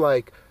Ian is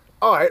like,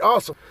 all right,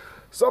 awesome.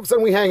 So all of a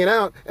sudden we hanging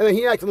out, and then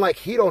he acting like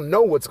he don't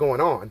know what's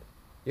going on.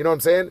 You know what I'm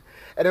saying?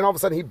 And then all of a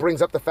sudden he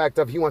brings up the fact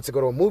of he wants to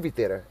go to a movie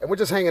theater, and we're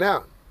just hanging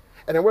out.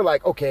 And then we're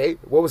like, okay,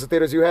 what was the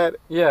theaters you had?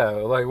 Yeah,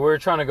 like we were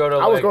trying to go to.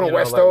 I was going to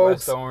West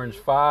Oaks. West Orange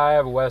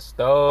 5, West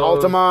Oaks,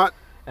 Altamont.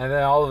 and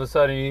then all of a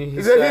sudden he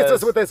He says, hits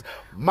us with this,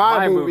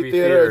 my movie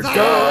theater. theater.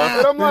 Duh.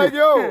 And I'm like,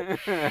 yo,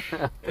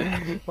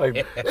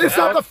 like, it's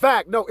not the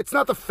fact. No, it's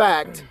not the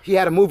fact he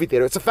had a movie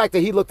theater. It's the fact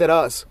that he looked at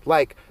us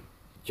like,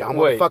 y'all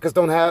Wait. motherfuckers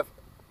don't have,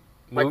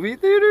 movie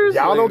theaters?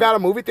 y'all Like- don't got a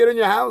movie theater in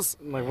your house?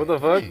 Like, what the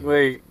fuck?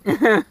 Like,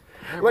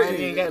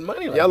 Everybody ain't got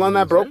money like Y'all on you,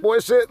 that broke son. boy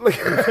shit?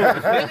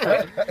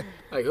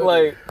 Like,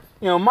 like,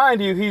 you know,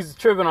 mind you, he's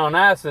tripping on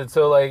acid,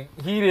 so like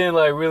he didn't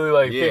like really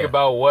like Yeah. think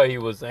about what he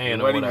was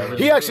saying or What he whatever. was-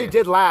 He actually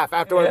did laugh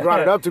after I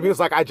brought it up to me. He was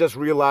like, I just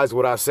realized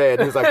what I said.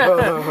 He was like,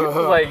 It's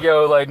like,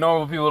 yo, like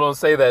normal people don't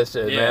say that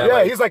shit, Yeah. man. yeah,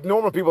 Like, he's like,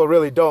 normal people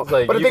really don't.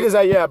 like, But the you- thing is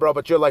that, yeah, bro,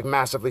 but you're like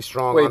massively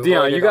strong. wait, on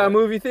Dion, working you got a on it.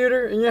 movie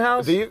theater in your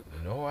house? Do you?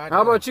 no, I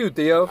How about you,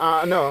 Theo?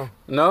 No.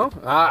 No,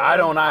 I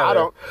don't either. I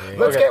don't.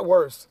 Let's Okay. get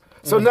worse.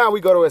 So now we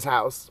go to his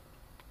house.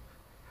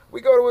 We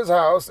go to his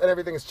house and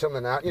everything is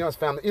chilling out. You know, his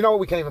family. You know what?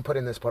 We can't even put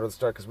in this part of the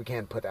story because we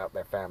can't put out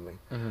their family.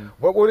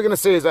 What we're gonna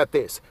say is that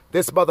this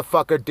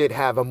motherfucker did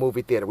have a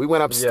movie theater. We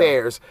went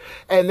upstairs,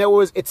 and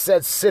it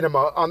said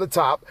cinema on the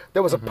top.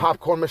 There was a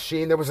popcorn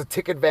machine. There was a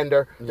ticket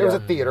vendor. There was a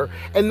theater,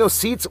 and those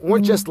seats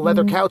weren't just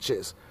leather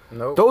couches.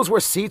 Nope. Those were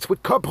seats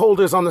with cup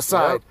holders on the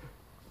side.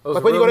 Those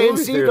Like when you go to real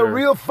MC, movie the theater.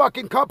 real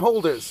fucking cup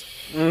holders.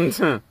 Make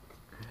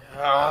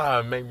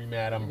me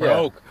mad. I'm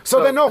broke.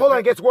 So then, no, hold on,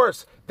 it gets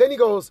worse. Then he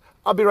goes,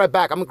 I'll be right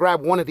back. I'm going to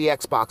grab one of the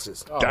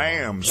Xboxes.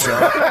 Damn,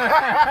 son.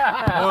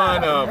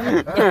 One of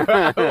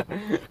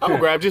 'em. I'm gonna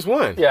grab just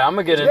one. Yeah, I'm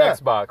gonna get an Yeah.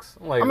 Xbox.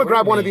 Like, I'm gonna what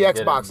grab do you one of the mean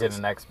Xboxes. Get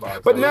an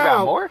Xbox. But Like, you got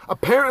now, more?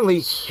 apparently,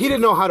 he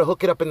didn't know how to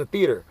hook it up in the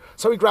theater.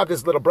 So he grabbed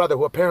his little brother,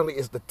 who apparently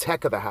is the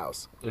tech of the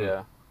house.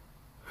 Yeah.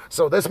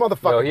 So this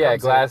motherfucker Yo, he had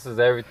comes in. glasses,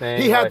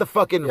 everything. He had like, the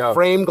fucking yo,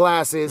 frame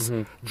glasses,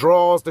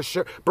 draws, the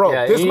shirt. Bro,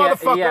 Yeah, this he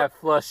motherfucker... Had, he had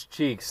flush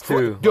cheeks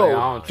too. Yo, Like, I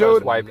don't trust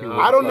dude, white people.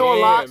 I don't know a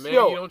lot. Man,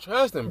 Yo. you don't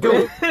trust him, bro.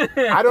 Dude,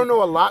 I don't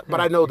know a lot, but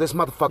I know this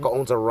motherfucker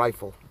owns a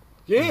rifle.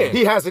 Yeah.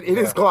 He has it in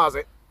his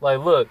closet.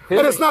 Like, look,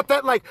 And it's not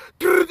that like,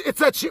 it's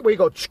that shit where you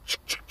go, it's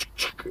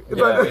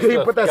like, it's he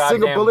the put that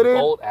single goddamn bullet in.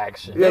 bolt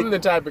action. Yeah. Them the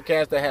type of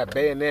cats that have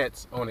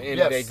bayonets on the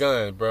end of their Yes.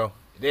 guns, bro.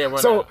 They run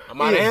So, out.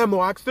 I'm out of Ian, ammo.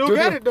 I still Do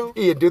got the- it though.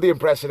 Ian, do the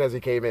impression as he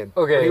came in.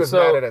 Okay, He was so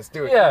mad at us.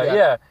 Do it.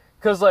 yeah.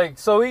 Cause like,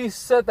 so he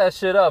set that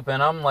shit up,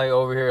 and I'm like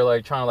over here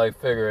like trying to like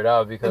figure it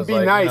out because And be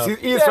like, nice. You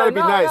know, He's trying to be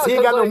nice. He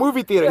ain't 'cause, got no like,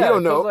 movie theater. He yeah,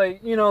 don't know. 'cause, like,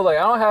 you know, like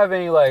I don't have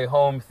any like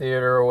home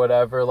theater or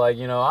whatever. Like,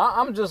 you know,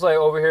 I'm just like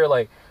over here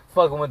like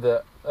fucking with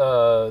the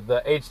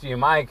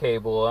HDMI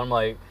cable. I'm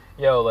like,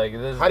 yo, like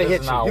this, How'd he this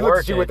hit is you? not He working.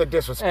 looked at you with the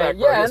disrespect. And,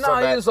 bro. yeah, was so no,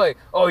 bad. he was like,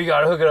 oh, you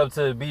gotta hook it up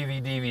to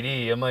BV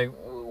DVD. I'm like,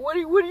 what do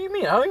you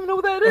mean? I don't even know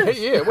what that is.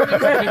 Yeah. What do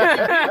you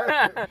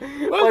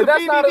mean? Like,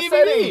 that's not a DVD?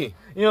 setting.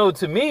 You know,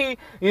 to me,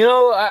 you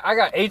know, I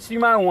got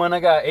HDMI 1, I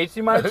got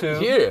HDMI 2,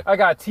 Yeah. I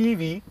got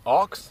TV,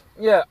 Aux.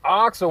 yeah,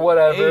 aux or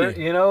whatever,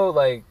 Hey. you know,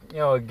 like, you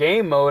know, a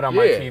game mode on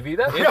my Yeah. TV.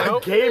 That's, You know?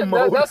 Game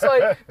mode.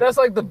 that's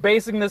like the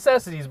basic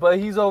necessities, but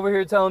he's over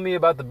here telling me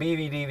about the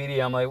BV DVD.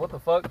 I'm like, what the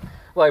fuck?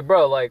 Like,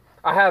 bro, like,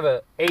 I have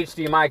a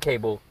HDMI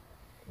cable.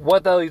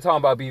 What the hell are you talking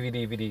about BV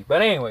DVD?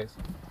 But anyways,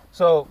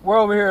 so we're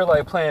over here,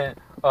 like, playing,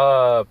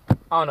 I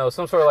don't know,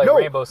 some sort of, like, No,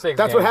 Rainbow Six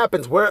that's game. what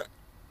happens. We're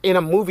in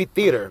a movie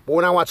theater, but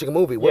we're not watching a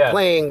movie. We're Yeah.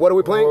 playing. What are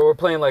we playing? We're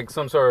playing like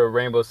some sort of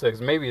Rainbow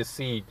Six, maybe a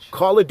Siege.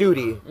 Call of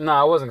Duty.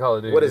 No, it wasn't Call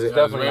of Duty. What is It's it?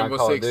 definitely Rainbow not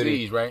Call Six of Duty.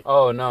 Siege, right?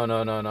 Oh no,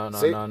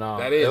 See? no.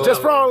 That is- It Just was-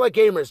 for all like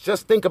gamers,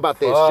 just think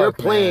about this. Fuck, You're man.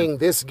 playing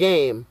this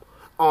game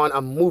on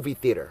a movie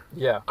theater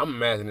yeah, I'm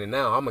imagining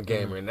now. I'm a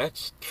gamer, and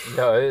that's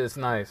yeah, it's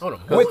nice. Hold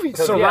on. with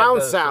Because,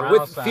 surround the sound,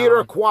 with surround theater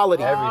sound,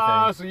 quality.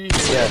 everything. so you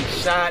hear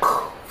shot,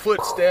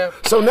 footstep.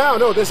 So now,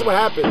 no, this is what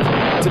happened.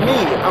 To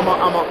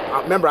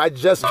me, remember, I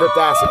just tripped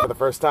acid for the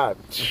first time.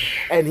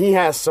 And he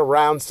has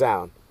surround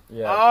sound.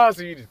 Yeah. Oh,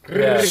 so you just.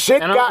 Yeah.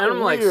 Shit and got I'm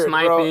like weird,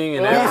 sniping bro. and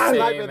Yeah, everything,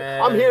 sniping.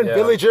 man. I'm hearing Yeah.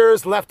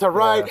 villagers left to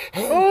right. Yeah.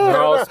 Hey,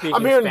 They're all I'm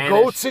speaking hearing Spanish.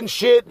 goats and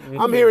shit.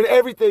 I'm hearing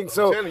everything.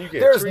 So telling you, you get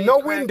there's trees no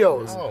cracking.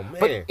 windows. Oh, man.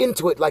 But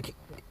into it, like,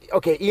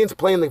 okay, Ian's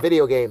playing the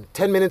video game.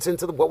 10 minutes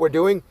into what we're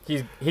doing,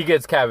 He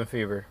gets cabin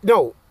fever.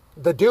 no,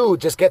 the dude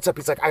just gets up.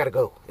 He's like, I gotta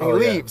go, and he Oh,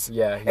 yeah. leaves.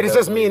 Yeah, he and it's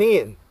does just me and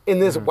Ian in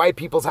this white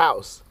people's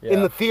house in Yeah.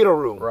 the theater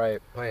room. Right.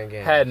 Playing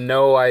games. Had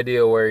no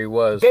idea where he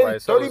was. Then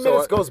right. 30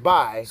 minutes goes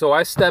by. So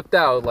I stepped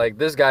out. Like,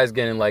 this guy's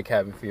getting like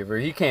cabin fever.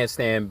 He can't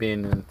stand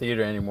being in the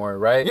theater anymore,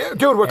 right? Yeah,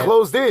 dude, we're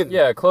closed in.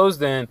 Yeah,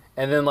 closed in.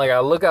 And then like I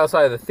look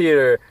outside the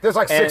theater. There's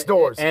like 6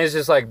 doors. And it's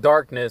just like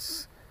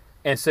darkness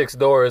and 6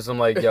 doors. I'm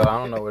like, yo, I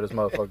don't know where this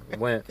motherfucker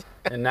went.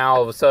 And now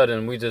all of a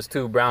sudden we just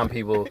 2 brown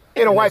people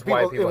in a this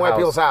white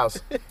people's house.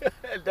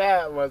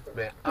 That must have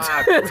been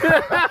awkward.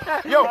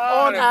 Yo,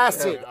 on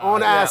acid,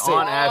 on acid.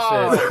 On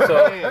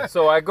acid.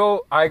 So I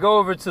go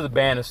over to the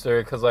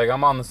banister because like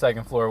I'm on the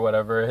 2nd floor or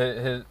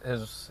whatever.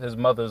 His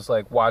mother's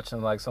like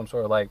watching like some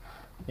sort of like,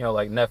 you know,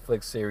 like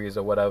Netflix series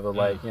or whatever.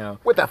 Like, you know.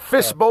 With a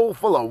fishbowl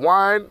full of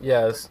wine.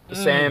 Yes,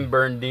 San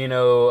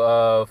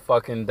Bernardino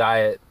fucking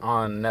diet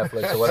on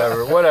Netflix or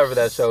whatever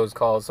that show is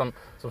called. Some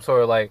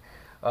sort of like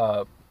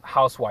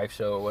housewife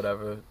show or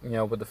whatever. You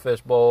know, with the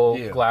fishbowl,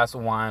 glass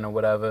of wine or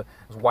whatever.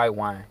 It's white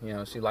wine. You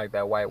know, she liked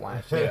that white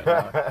wine shit. You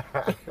know?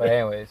 But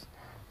anyways,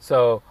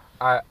 so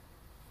I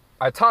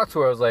talked to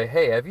her. I was like,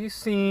 hey, have you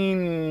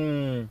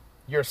seen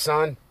Your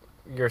son?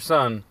 your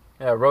son?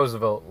 Yeah,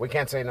 Roosevelt. We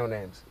can't say no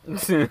names.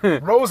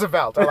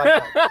 Roosevelt. I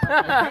like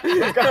that.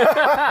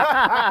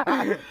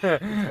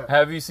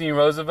 Have you seen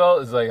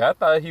Roosevelt? It's like, I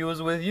thought he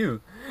was with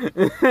you.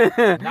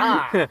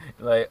 Nah.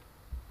 Like,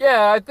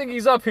 yeah, I think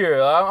he's up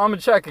here. I'm gonna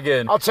check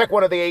again. I'll check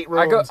one of the 8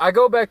 rooms. I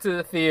go back to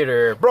the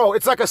theater. Bro,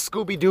 it's like a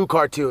Scooby-Doo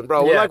cartoon,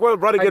 bro. Yeah. We're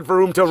running it from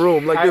room to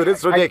room. Like, dude,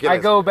 it's ridiculous.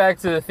 I go back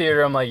to the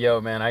theater. I'm like,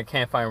 yo, man, I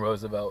can't find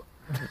Roosevelt.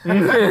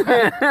 And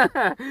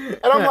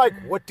I'm like,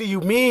 what do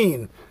you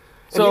mean? And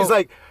So- he's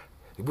like,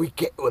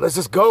 let's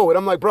just go. And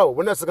I'm like, bro,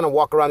 we're not just gonna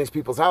walk around these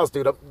people's house,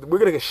 dude. We're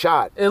gonna get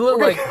shot. It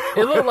looked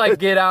like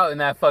Get Out in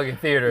that fucking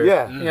theater.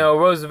 Yeah. You know,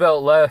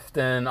 Roosevelt left,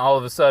 and all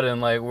of a sudden,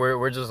 like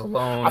we're just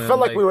alone. I felt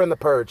like we were in the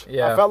Purge.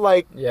 Yeah. I felt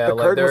like Yeah, the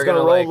like curtain they was were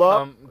gonna like, roll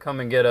up, come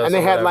and get us. and they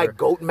or had whatever. like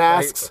goat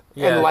masks,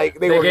 Yeah. and like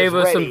they were gave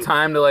just us ready. some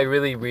time to like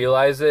really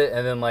realize it,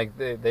 and then like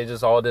they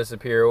just all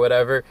disappear or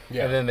whatever,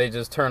 Yeah. and then they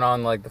just turn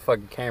on like the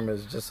fucking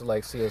cameras just to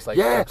like see us like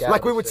Yeah, freak out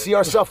like we and would shit. see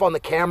ourselves on the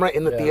camera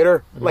in the Yeah.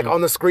 theater, like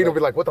on the screen, and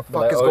be like, what the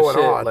fuck Like, is oh, going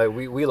shit, on? Like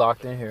we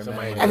locked in here,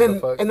 man. and then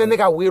What the fuck? they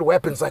got weird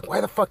weapons. Like, why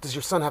the fuck does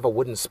your son have a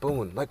wooden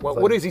spoon? Like,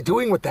 what is he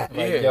doing with that?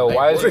 Like, Yeah, yo, like,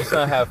 why does what- your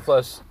son have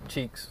flush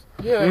cheeks?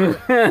 Yeah.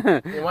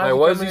 And Like,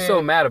 what is he coming so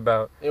in- mad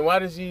about? And why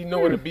does he know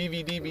what a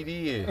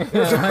BVDVD is?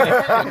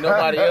 And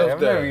nobody else I've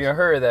never does. even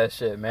heard of that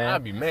shit, man.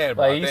 I'd be mad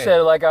about Like, you that. said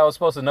it like I was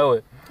supposed to know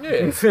it.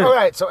 Yeah. All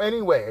right, so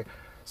anyway,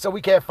 so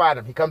we can't find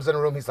him. He comes in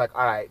the room. He's like,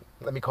 all right,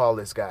 let me call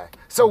this guy.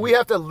 So we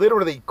have to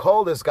literally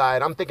call this guy,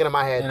 and I'm thinking in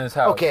my head, In his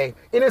house. okay,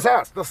 in his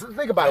house. Listen,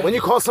 think about it. When you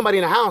call somebody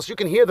in a house, you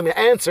can hear them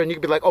answer, and you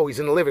can be like, oh, he's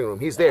in the living room.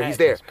 He's there. He's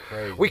there. is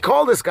crazy. We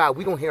call this guy.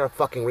 We don't hear a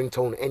fucking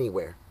ringtone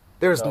anywhere.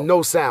 There's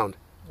no sound.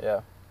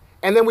 Yeah.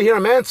 And then we hear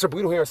him answer, but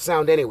we don't hear a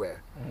sound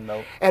anywhere.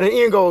 Nope. And then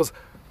Ian goes,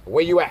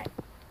 where you at?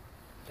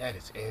 That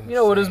is insane. You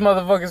know what this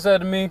motherfucker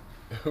said to me?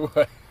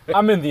 What?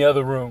 I'm in the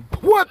other room.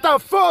 What the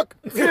fuck?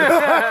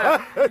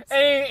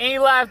 And he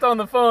laughed on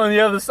the phone on the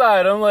other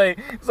side. I'm like,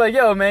 it's like,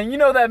 yo, man, you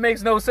know that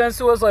makes no sense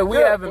to us. Like, we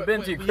haven't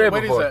been to your crib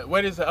before.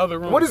 What is the other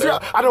room? What is sir? your,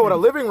 I know what a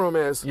living room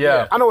is.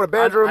 Yeah. I know what a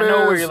bedroom I is.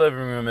 know where your living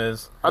room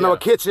is. I know a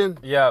kitchen.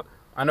 Yep.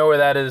 I know where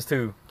that is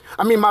too.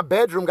 I mean, my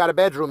bedroom got a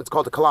bedroom. It's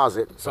called the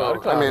closet. So Oh, the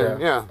closet. I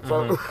mean, yeah.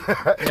 So know,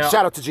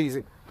 shout out to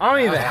Jeezy. I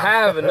don't even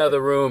have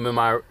another room in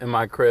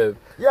my crib.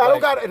 Yeah, I don't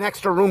Like- got an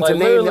extra room to Like,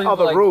 name literally, the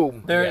other like,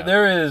 room.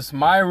 There is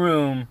my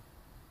room,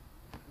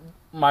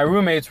 my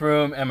roommate's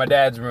room, and my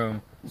dad's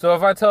room. So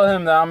if I tell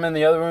him that I'm in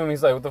the other room,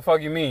 he's like, "What the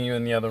fuck you mean you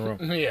in the other room?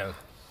 Yeah.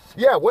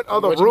 Yeah, what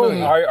other What you room?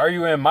 mean? Are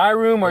you in my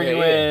room or are Yeah, you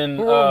yeah. in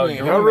Who room we in?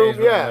 your Your room? roommate's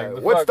room? Yeah.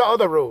 Like, What's fuck? the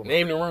other room?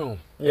 Name the room.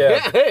 Yeah.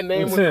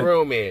 Name what the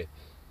room is.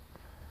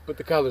 Put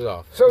the colors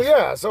off. So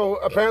yeah, so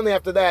apparently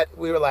after that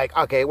we were like,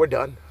 okay, we're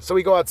done. So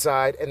we go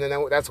outside, and then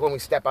that's when we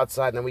step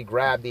outside, and then we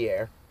grab the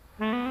air,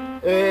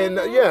 and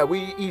yeah,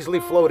 we easily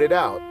floated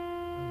out.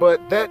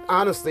 But that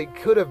honestly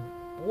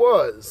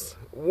was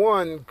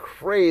one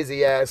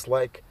crazy ass,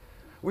 like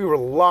we were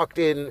locked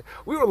in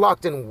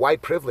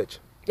white privilege.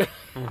 We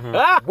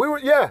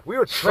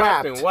were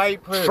trapped in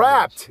white privilege.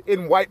 Trapped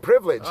in white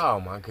privilege. Oh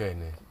my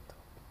goodness.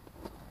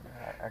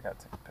 I gotta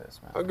take a piss,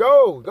 man.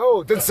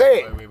 Go. Then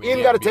say it. Wait, Ian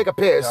yeah, got to be- take a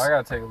piss. I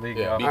gotta take a leak,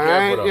 Yeah, y'all. be All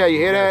careful, right. though. Yeah, you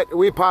Be hear careful. that?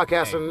 We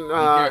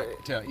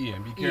podcasting. Tell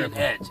Ian, be careful.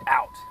 Edge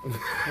out.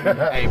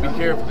 Hey, be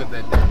careful because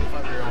that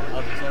fucker on the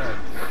other side.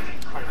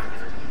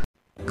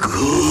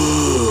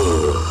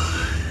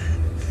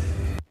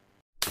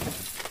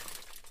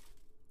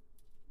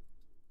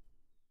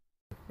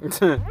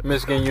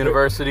 Michigan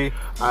University.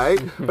 All right.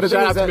 But the thing Shout is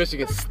out to that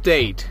Michigan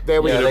State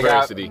there we Yeah, they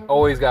University.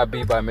 always got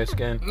beat by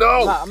Michigan.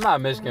 No! I'm not a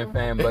Michigan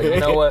fan, but you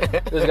know what?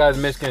 This guy's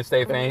a Michigan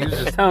State fan. He was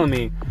just telling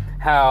me,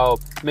 how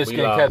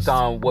Michigan lost. kept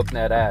on whooping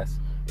that ass.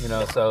 You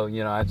know, so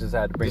I just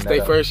had to bring This that they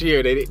up. first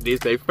year. This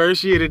they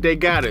first year that they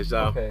got us,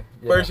 y'all. Okay,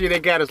 yeah. First year they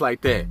got us like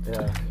that.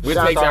 Yeah, We'll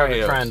Shout take out our the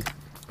L's. trend.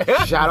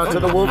 Shout out to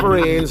the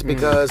Wolverines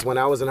because when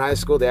I was in high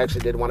school, they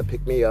actually did want to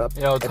pick me up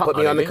You know, and Tom- put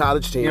me on the did?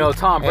 college team. You know,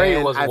 Tom Brady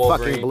and was a I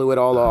Wolverine. fucking blew it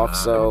all off.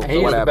 So And he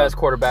was whatever. the best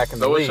quarterback in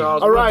the So was league.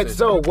 Charles All right, Woodson.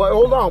 so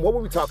hold on. What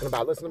were we talking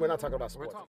about? Listen, we're not talking about sports.